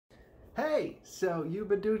Hey, so you've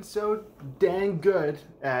been doing so dang good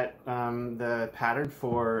at the pattern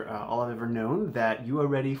for All I've Ever Known that you are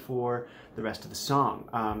ready for the rest of the song.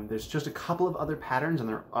 There's just a couple of other patterns, and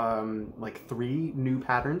there are like 3 new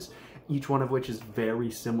patterns, each one of which is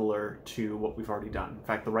very similar to what we've already done. In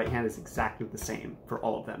fact, the right hand is exactly the same for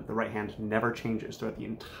all of them. The right hand never changes throughout the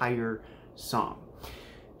entire song.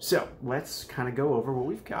 So let's kind of go over what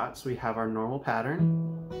we've got. So we have our normal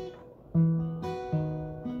pattern.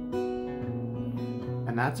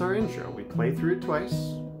 And that's our intro. We play through it twice.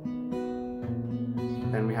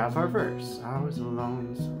 Then we have our verse. I was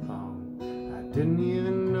alone so long, I didn't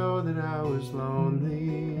even know that I was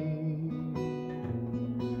lonely.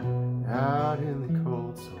 Out in the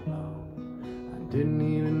cold so long, I didn't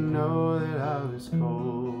even know that I was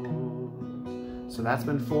cold. So that's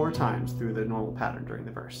been 4 times through the normal pattern during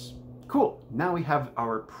the verse. Cool. Now we have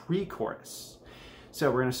our pre-chorus.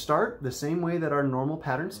 So we're going to start the same way that our normal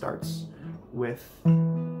pattern starts with,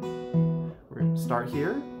 we're going to start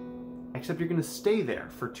here, except you're going to stay there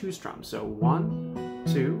for 2 strums. So 1,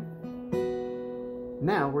 2.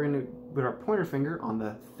 Now we're going to put our pointer finger on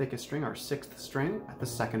the thickest string, our 6th string at the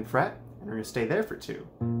 2nd fret, and we're going to stay there for 2.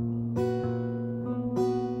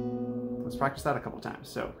 Let's practice that a couple times.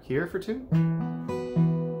 So here for 2.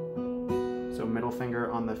 So middle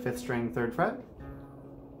finger on the 5th string, 3rd fret.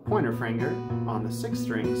 Pointer finger on the 6th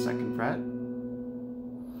string, 2nd fret.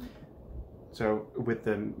 So with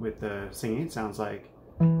the singing, it sounds like,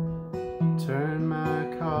 turn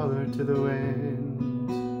my collar to the wind.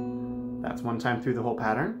 That's 1 time through the whole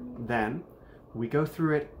pattern. Then we go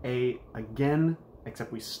through it again,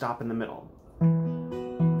 except we stop in the middle.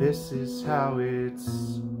 This is how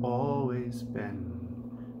it's always been.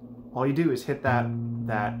 All you do is hit that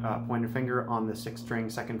pointer finger on the 6th string,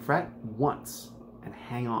 2nd fret once and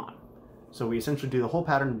hang on. So we essentially do the whole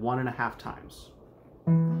pattern 1.5 times.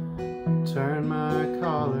 Turn my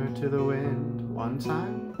collar to the wind 1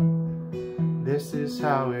 time. This is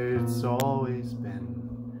how it's always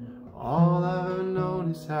been. All I've ever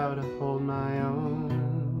known is how to hold my own.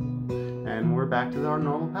 And we're back to our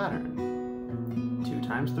normal pattern. 2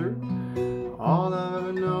 times through. All I've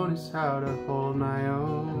ever known is how to hold my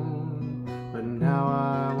own. But now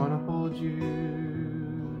I want to hold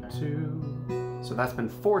you too. So that's been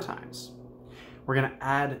 4 times. We're going to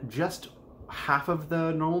add just half of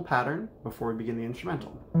the normal pattern before we begin the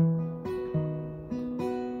instrumental.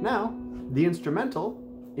 Now, the instrumental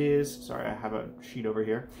is, sorry, I have a sheet over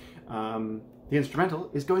here. The instrumental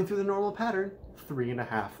is going through the normal pattern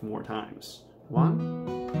 3.5 more times. 1,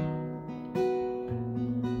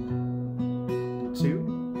 2,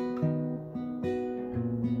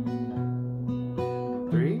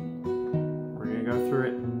 3. We're going to go through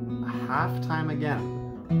it a half time again.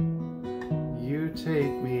 You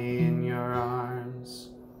take me in your arms.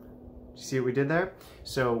 Do you see what we did there?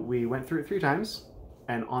 So we went through it 3 times,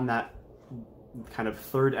 and on that kind of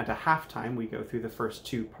 3rd and a half time, we go through the first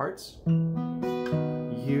 2 parts.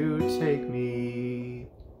 You take me,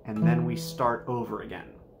 and then we start over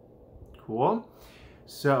again. Cool?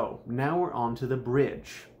 So now we're on to the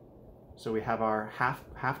bridge. So we have our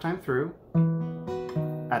half time through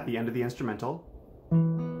at the end of the instrumental.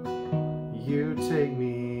 You take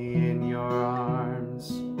me in your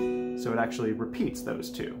arms. So it actually repeats those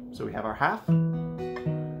 2. So we have our half.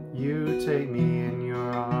 You take me in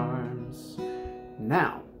your arms.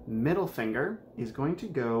 Now, middle finger is going to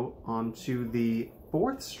go onto the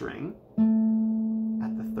 4th string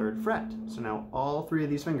at the 3rd fret. So now all 3 of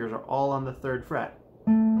these fingers are all on the 3rd fret.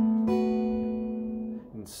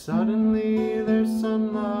 And suddenly there's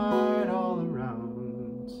sunlight all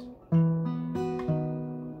around.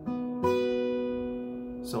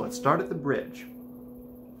 So let's start at the bridge.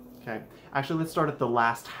 Okay, actually let's start at the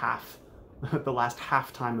last half, the last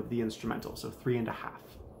half time of the instrumental, so 3.5.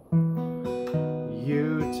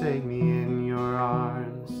 You take me in your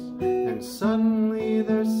arms, and suddenly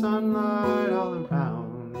there's sunlight all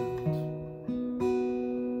around.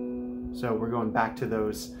 So we're going back to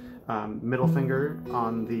those middle finger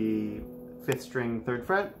on the 5th string, 3rd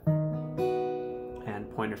fret, and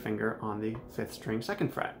pointer finger on the 5th string,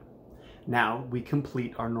 2nd fret. Now we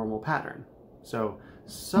complete our normal pattern. So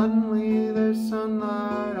suddenly there's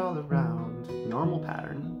sunlight all around. Normal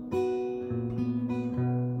pattern.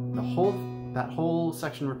 That whole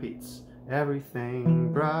section repeats.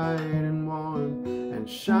 Everything bright and warm and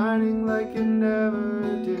shining like it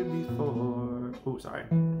never did before. Oh, sorry.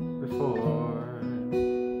 Before.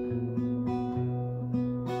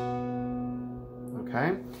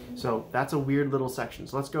 Okay, so that's a weird little section.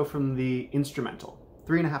 So let's go from the instrumental.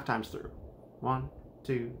 3.5 times through. 1,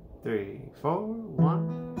 2, 3, 4,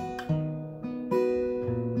 1.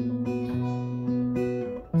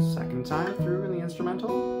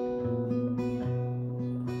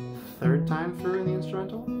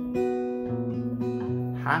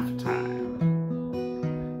 half time.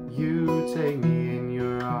 You take me in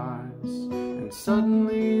your arms, and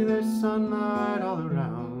suddenly there's sunlight all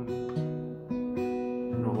around.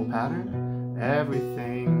 Normal pattern,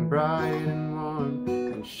 everything bright and warm,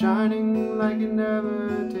 and shining like it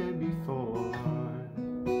never did before.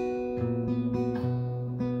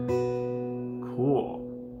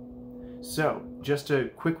 Cool. So, just a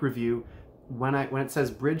quick review. When it says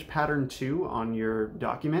bridge pattern 2 on your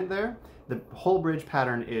document there, the whole bridge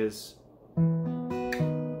pattern is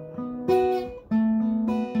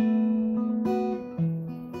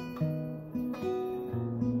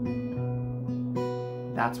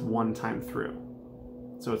that's one time through.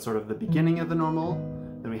 So it's sort of the beginning of the normal,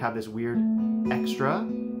 then we have this weird extra,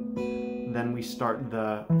 then we start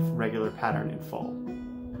the regular pattern in full.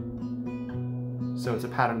 So it's a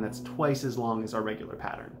pattern that's twice as long as our regular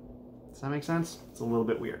pattern. Does that make sense? It's a little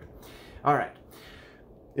bit weird. All right.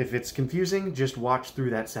 If it's confusing, just watch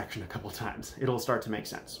through that section a couple times. It'll start to make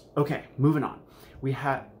sense. Okay, moving on. We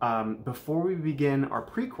have, before we begin our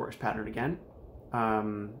pre-chorus pattern again,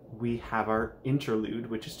 we have our interlude,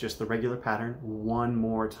 which is just the regular pattern one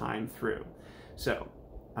more time through. So,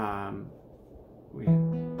 we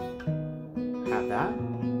have that.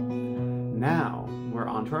 Now, we're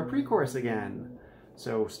on to our pre-chorus again.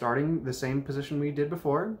 So, starting the same position we did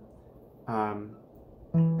before. And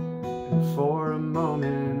for a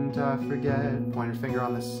moment I forget, pointer finger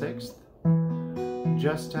on the 6th,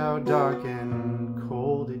 just how dark and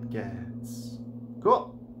cold it gets.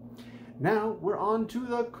 Cool. Now we're on to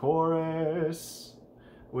the chorus,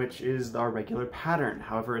 which is our regular pattern.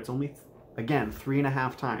 However, it's only, again,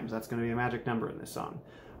 3.5 times. That's going to be a magic number in this song.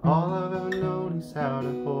 All I've ever known is how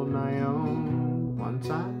to hold my own. One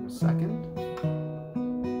time, second.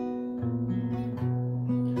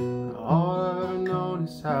 All I've ever known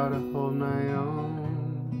is how to hold my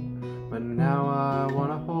own, but now I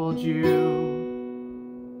want to hold you.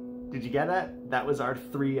 Did you get that? That was our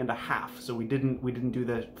 3.5. So we didn't do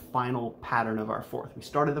the final pattern of our 4th. We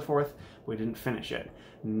started the 4th, we didn't finish it.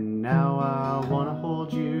 Now I want to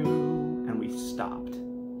hold you, and we stopped.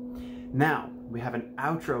 Now we have an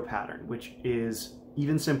outro pattern, which is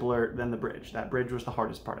even simpler than the bridge. That bridge was the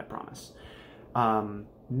hardest part, I promise.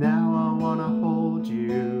 Now I want to hold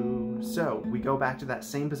you. So we go back to that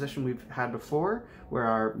same position we've had before, where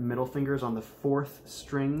our middle finger's on the 4th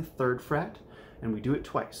string, 3rd fret, and we do it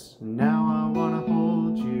twice. Now I want to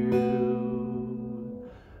hold you.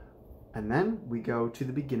 And then we go to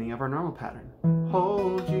the beginning of our normal pattern.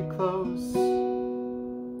 Hold you close.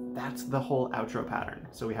 That's the whole outro pattern.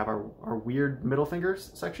 So we have our weird middle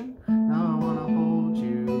fingers section. Now I want to hold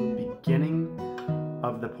you. Beginning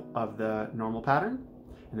of the normal pattern.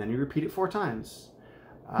 And then you repeat it 4 times.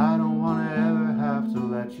 I don't want to ever have to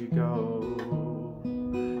let you go.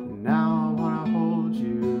 Now I want to hold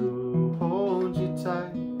you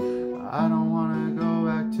tight. I don't want to go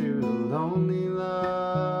back to the lonely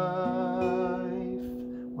life.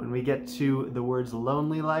 When we get to the words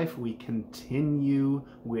lonely life, we continue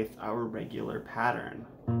with our regular pattern.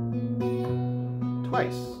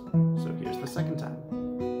 Twice. So here's the second time.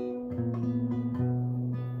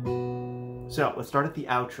 So let's start at the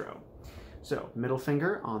outro. So middle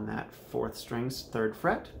finger on that 4th string's 3rd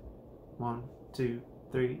fret. 1, 2,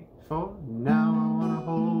 3, 4. Now I want to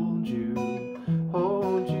hold you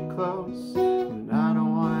close, and I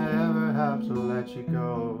don't want to ever have to let you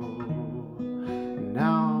go. And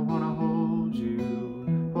now I want to hold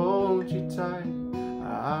you tight.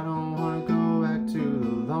 I don't want to go back to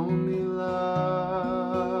the lonely life.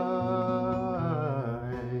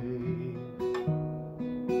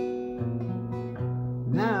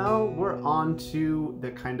 Now we're on to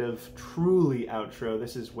the kind of truly outro.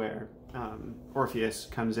 This is where Orpheus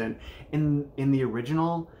comes in. In the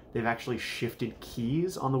original, they've actually shifted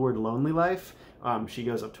keys on the word lonely life. She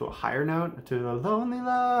goes up to a higher note, to the lonely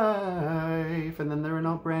life, and then they're in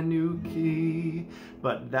a brand new key.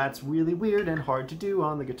 But that's really weird and hard to do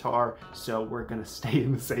on the guitar, so we're gonna stay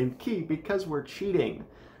in the same key because we're cheating.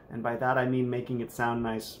 And by that I mean making it sound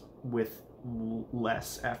nice with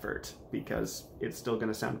less effort, because it's still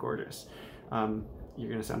gonna sound gorgeous. You're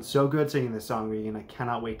gonna sound so good singing this song, Regan. I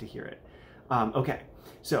cannot wait to hear it. Okay,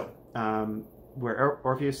 so where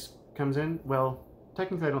Orpheus comes in, well,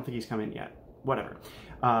 technically I don't think he's come in yet. Whatever.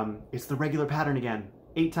 It's the regular pattern again,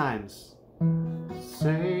 8 times.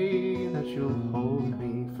 Say that you'll hold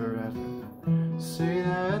me forever. Say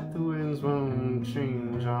that the winds won't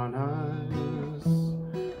change on us.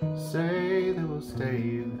 Say that we'll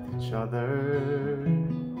stay with each other.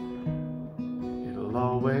 It'll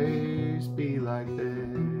always be like this.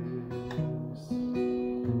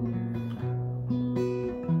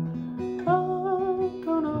 I'm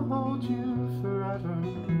gonna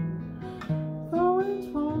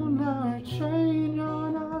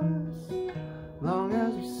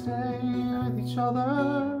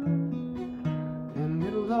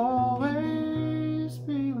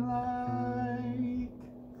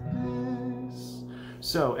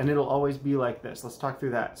So, and it'll always be like this. Let's talk through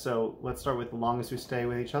that. So let's start with long as we stay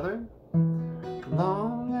with each other.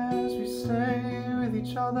 Long as we stay with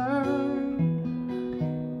each other,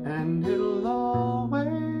 and it'll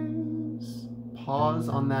always pause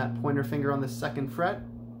on that pointer finger on the 2nd fret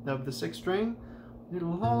of the 6th string.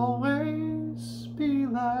 It'll always be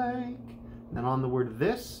like. And then on the word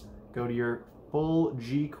this, go to your full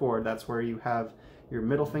G chord. That's where you have your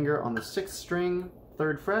middle finger on the 6th string,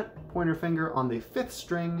 3rd fret, pointer finger on the 5th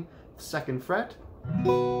string, 2nd fret.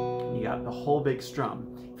 You got the whole big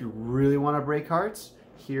strum. If you really want to break hearts,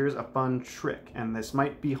 here's a fun trick. And this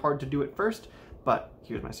might be hard to do at first, but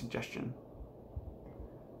here's my suggestion.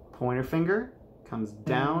 Pointer finger comes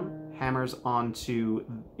down, hammers onto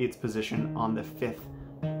its position on the 5th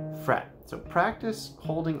fret. So practice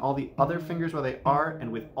holding all the other fingers where they are,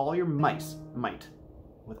 and with all your might,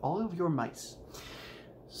 with all of your mice,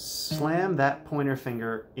 slam that pointer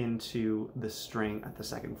finger into the string at the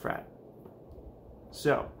 2nd fret.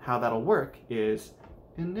 So how that'll work is,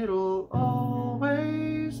 and it'll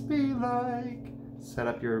always be like, set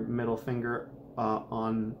up your middle finger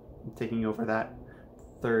on taking over that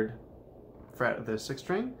 3rd fret of the 6th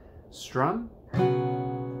string, strum,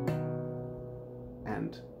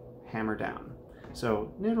 and hammer down.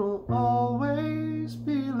 So it'll always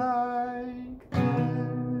be like this.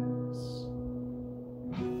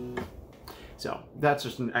 So that's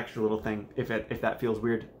just an extra little thing. If that feels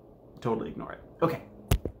weird, totally ignore it. Okay,